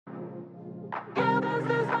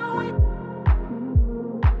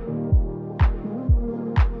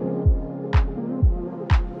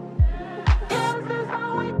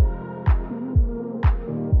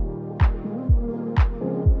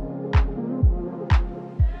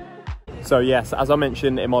So yes, as I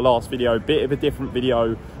mentioned in my last video, bit of a different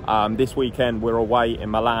video. This weekend we're away in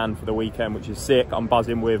Milan for the weekend, which is sick, I'm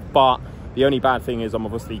buzzing with. But the only bad thing is I'm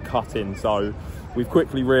obviously cutting. So we've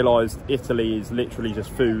quickly realised Italy is literally just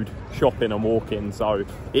food, shopping and walking. So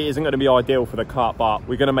it isn't going to be ideal for the cut, but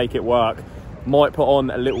we're going to make it work. Might put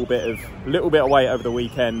on a little bit of weight over the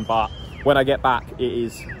weekend, but when I get back, it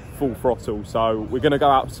is full throttle. So we're going to go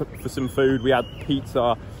out for some food. We had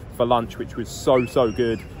pizza for lunch, which was so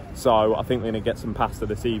good. So I think we're going to get some pasta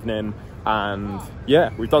this evening. And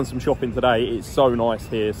yeah, we've done some shopping today. It's so nice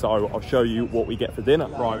here, so I'll show you what we get for dinner.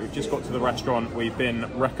 Right, we've just got to the restaurant. We've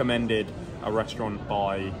been recommended a restaurant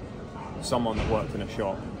by someone that worked in a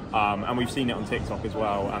shop, and we've seen it on TikTok as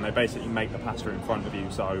well, and they basically make the pasta in front of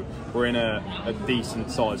you. So we're in a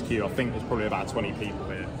decent sized queue. I think there's probably about 20 people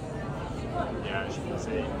here, yeah, as you can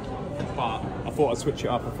see. But I thought I'd switch it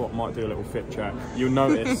up. I thought I might do a little fit check. You'll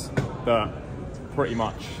notice that pretty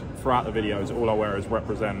much throughout the videos all I wear is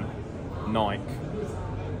represent, Nike,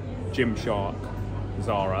 Gymshark,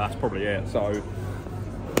 Zara. That's probably it. So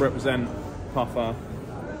represent puffer,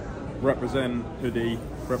 represent hoodie,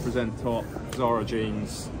 represent top, Zara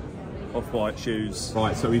jeans, off-white shoes.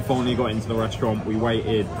 Right, so we finally got into the restaurant. We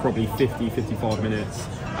waited probably 50-55 minutes.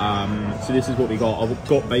 So this is what we got. I've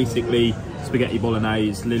got basically spaghetti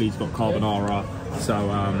bolognese, Lily's got carbonara. So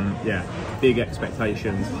yeah, big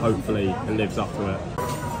expectations. Hopefully it lives up to it.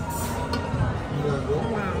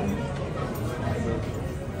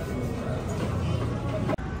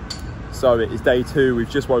 So it is day 2. We've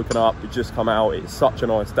just woken up, we've just come out. It's such a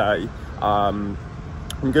nice day. I'm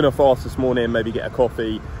gonna fast this morning, maybe get a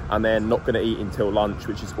coffee, and then not gonna eat until lunch,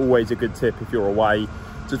 which is always a good tip if you're away,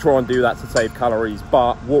 to try and do that to save calories.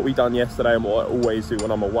 But what we done yesterday, and what I always do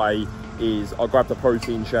when I'm away, is I grabbed a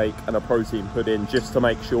protein shake and a protein pudding just to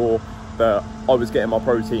make sure that I was getting my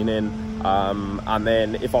protein in. And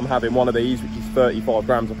then if I'm having one of these, which is 35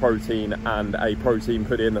 grams of protein, and a protein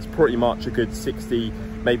pudding, that's pretty much a good 60,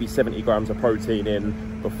 maybe 70 grams of protein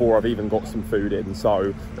in before I've even got some food in.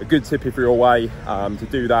 So a good tip if you're away, to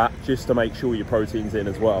do that, just to make sure your protein's in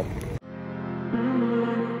as well.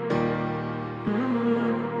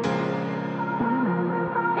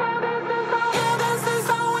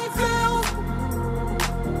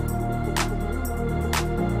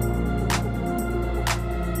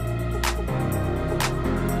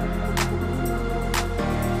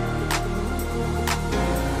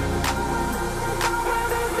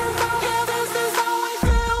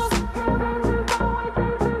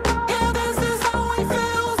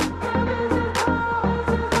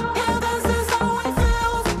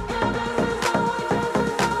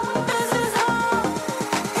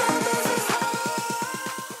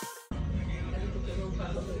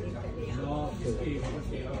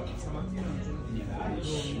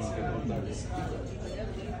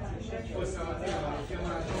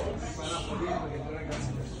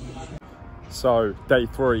 So day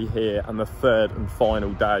 3 here, and the third and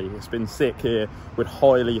final day. It's been sick here. Would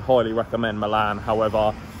highly recommend Milan.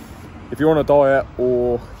 However, if you're on a diet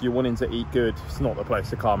or you're wanting to eat good, it's not the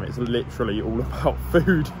place to come. It's literally all about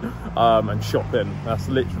food and shopping. That's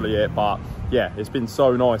literally it. But yeah, it's been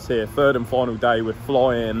so nice here. Third and final day. We're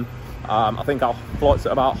flying. I think our flight's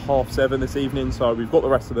at about 7:30 this evening, so we've got the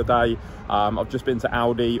rest of the day. I've just been to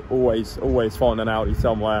Aldi, always find an Aldi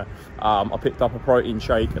somewhere. I picked up a protein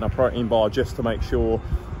shake and a protein bar just to make sure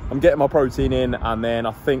I'm getting my protein in, and then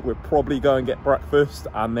I think we'll probably go and get breakfast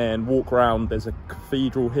and then walk around. There's a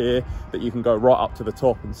cathedral here that you can go right up to the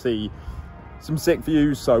top and see some sick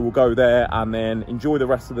views, so we'll go there and then enjoy the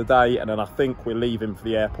rest of the day, and then I think we're leaving for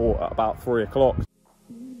the airport at about 3 o'clock.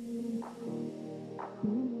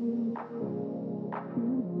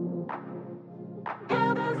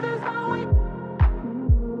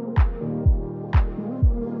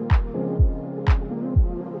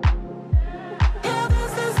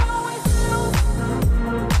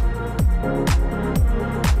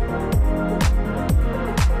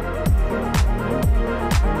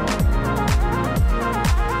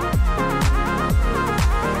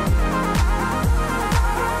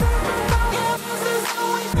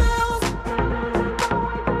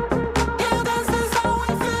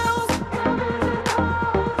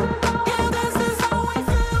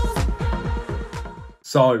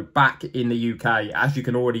 So back in the UK, as you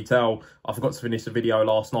can already tell, I forgot to finish the video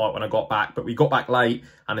last night when I got back, but we got back late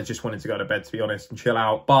and I just wanted to go to bed, to be honest, and chill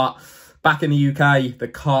out. But back in the UK, the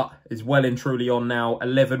cut is well and truly on now.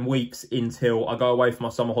 11 weeks until I go away for my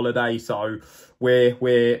summer holiday. So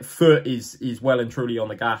we're foot is well and truly on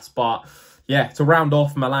the gas. But yeah, to round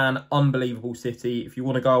off, Milan, unbelievable city. If you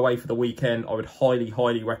want to go away for the weekend, I would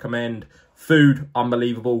highly recommend. Food,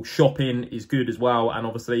 unbelievable. Shopping is good as well. And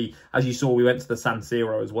obviously, as you saw, we went to the San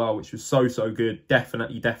Siro as well, which was so good.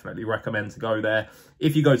 Definitely recommend to go there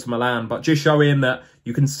if you go to Milan. But just showing that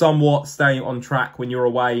you can somewhat stay on track when you're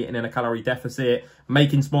away and in a calorie deficit,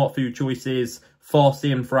 making smart food choices,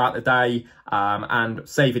 fasting throughout the day, and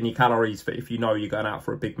saving your calories for if you know you're going out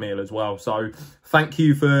for a big meal as well. So thank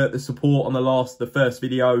you for the support on the first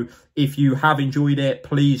video. If you have enjoyed it,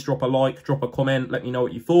 please drop a like, drop a comment, let me know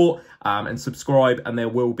what you thought, and subscribe, and there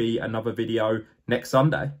will be another video next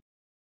Sunday.